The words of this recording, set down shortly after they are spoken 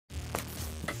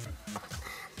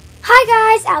Hi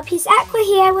guys, LPS Aqua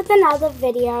here with another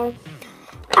video.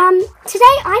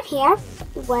 Today I'm here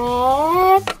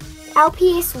with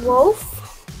LPS Wolf.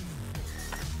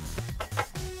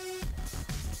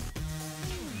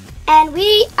 And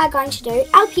we are going to do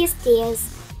LPS dares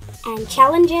and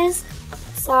challenges.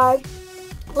 So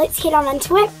let's head on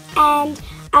into it. And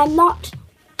I'm not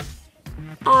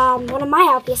one of my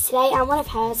LPS today, I'm one of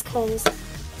hers because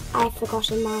I've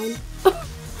forgotten mine.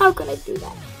 How could I do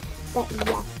that? But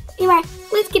yeah. Anyway,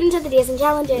 let's get into the dares and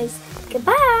challenges.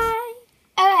 Goodbye!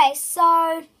 Okay,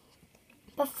 so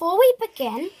before we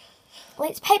begin,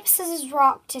 let's paper, scissors,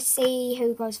 rock to see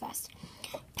who goes first.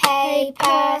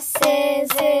 Paper,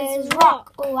 scissors,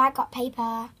 rock. Oh, I got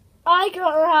paper. I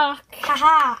got rock.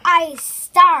 Haha, I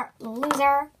start,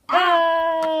 loser.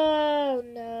 Oh,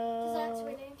 no. Dessert's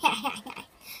ready.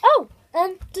 Oh,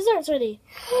 dessert's ready.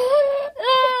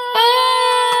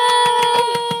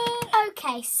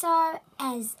 Okay, so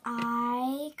as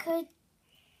I could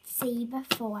see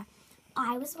before,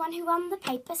 I was the one who won the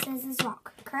paper, scissors,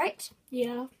 rock, correct?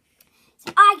 Yeah.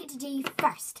 So I get to do you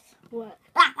first. What?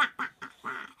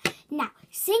 Now,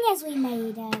 seeing as we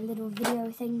made a little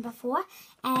video thing before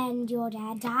and your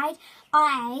dad died,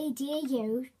 I dare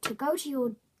you to go to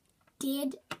your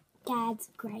dead dad's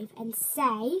grave and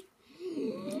say,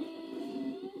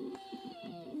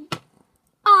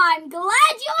 "I'm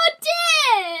glad you're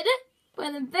dead!"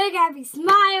 with a big happy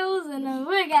smiles and a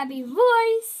big happy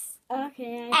voice.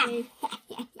 Okay,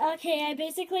 I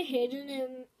basically hated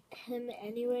him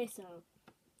anyway, so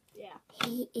yeah.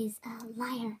 He is a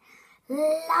liar.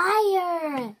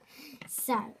 Liar!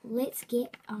 So, let's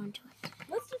get on to it.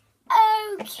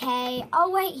 Okay,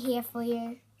 I'll wait here for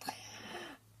you.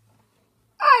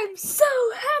 I'm so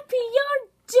happy you're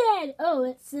dead! Oh,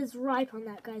 it says ripe on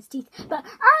that guy's teeth, but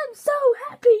I'm so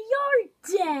happy you're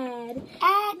dead!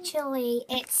 Actually,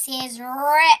 it says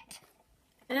rip.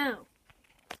 Oh.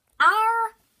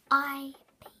 R-I-P.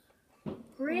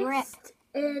 Rest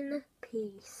in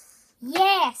peace.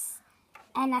 Yes!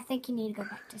 And I think you need to go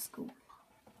back to school.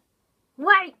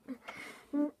 Wait!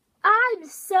 I'm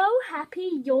so happy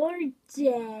you're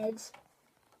dead.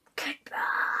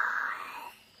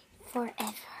 Goodbye.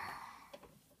 Forever.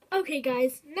 Okay,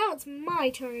 guys, now it's my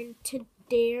turn to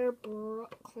dare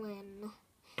Brooklyn.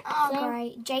 Oh, So-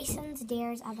 great. Jason's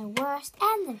dares are the worst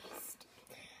and the best.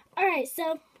 Alright,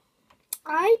 so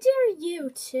I dare you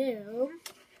to...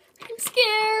 I'm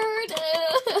scared.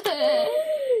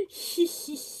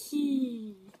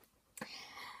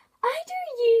 I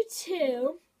dare you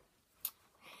to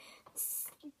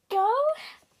go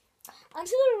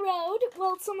onto the road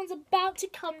while someone's about to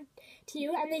come to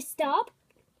you and they stop.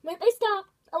 When they stop,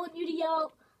 I want you to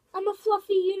yell, "I'm a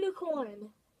fluffy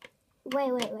unicorn."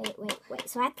 Wait.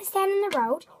 So I have to stand in the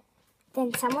road,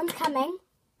 then someone's coming,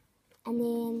 and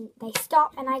then they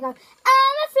stop, and I go,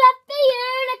 "I'm a fluffy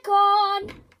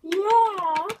unicorn."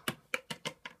 Yeah.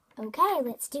 Okay,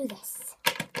 let's do this.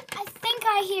 I think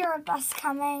I hear a bus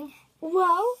coming.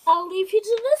 Well, I'll leave you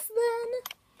to this then.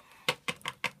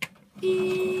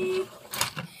 Beep.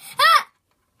 Ah!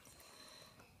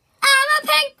 I'm a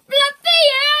pink fluffy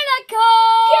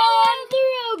unicorn.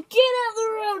 Get out the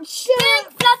road! Shut Pink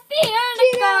up! fluffy Get out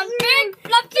unicorn. the road. Pink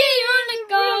fluffy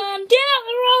unicorn. Get out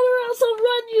the road or else I'll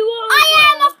run you over! I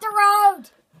am off the road.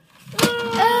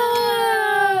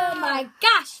 Oh my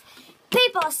gosh.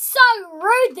 People are so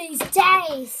rude these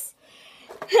days.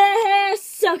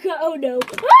 Sucker! Oh no!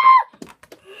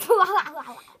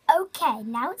 Okay,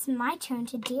 now it's my turn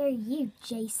to dare you,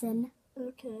 Jason.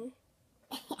 Okay.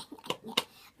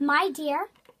 My dare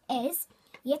is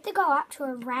you have to go up to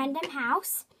a random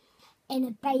house in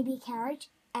a baby carriage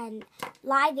and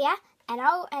lie there, and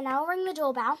I'll ring the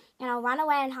doorbell and I'll run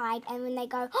away and hide, and when they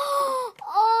go, "Oh,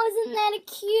 isn't that a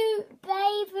cute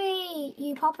baby?"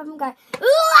 you pop up and go,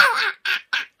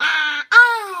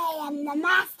 "I am the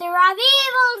master of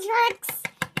evil tricks,"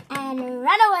 and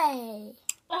run away.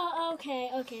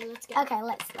 Okay, let's go. Okay,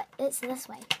 it's this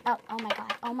way. Oh my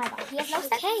god. He has no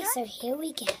sense. Okay, so here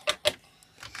we go.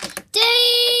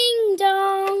 Ding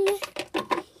dong.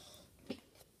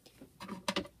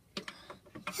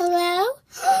 Hello?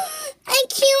 A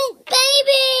cute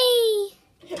baby.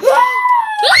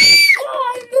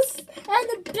 I'm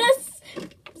the best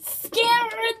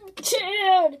scaring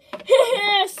kid.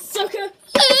 Sucker.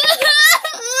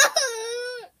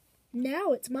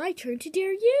 Now it's my turn to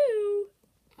dare you.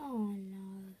 Oh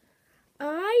no.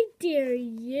 I dare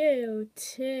you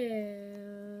to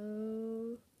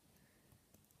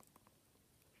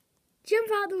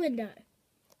jump out the window.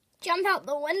 Jump out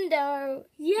the window.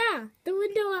 Yeah, the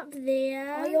window up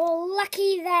there. Oh, you're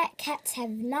lucky that cats have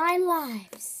 9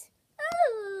 lives.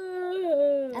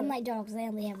 Oh. Unlike dogs, they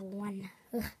only have one.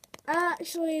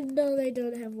 Actually, no, they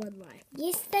don't have one life.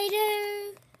 Yes, they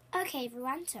do. Okay,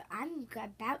 everyone, so I'm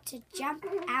about to jump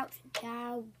out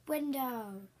the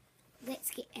window.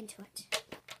 Let's get into it.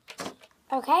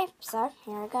 Okay, so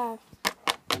here I go.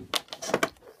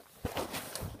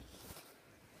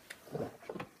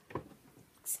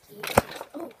 Excuse me.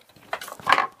 Oh.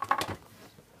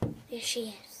 There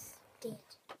she is. Dead.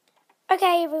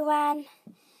 Okay, everyone.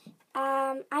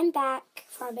 I'm back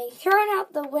from being thrown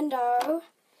out the window.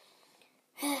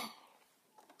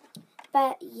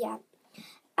 But yeah.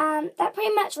 That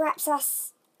pretty much wraps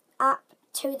us up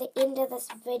to the end of this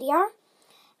video.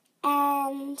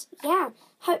 And yeah,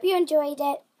 hope you enjoyed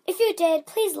it. If you did,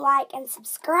 please like and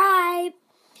subscribe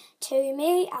to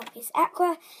me, LPS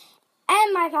Aqua,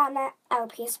 and my partner,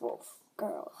 LPS Wolf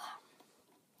Girl.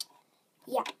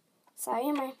 Yeah, so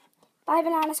anyway, bye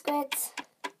banana squids.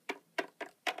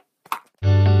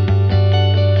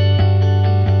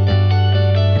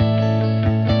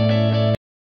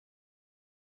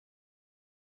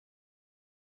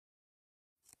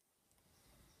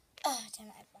 Oh, damn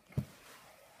it.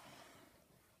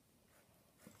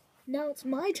 Now it's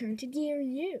my turn to gear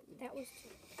you. That was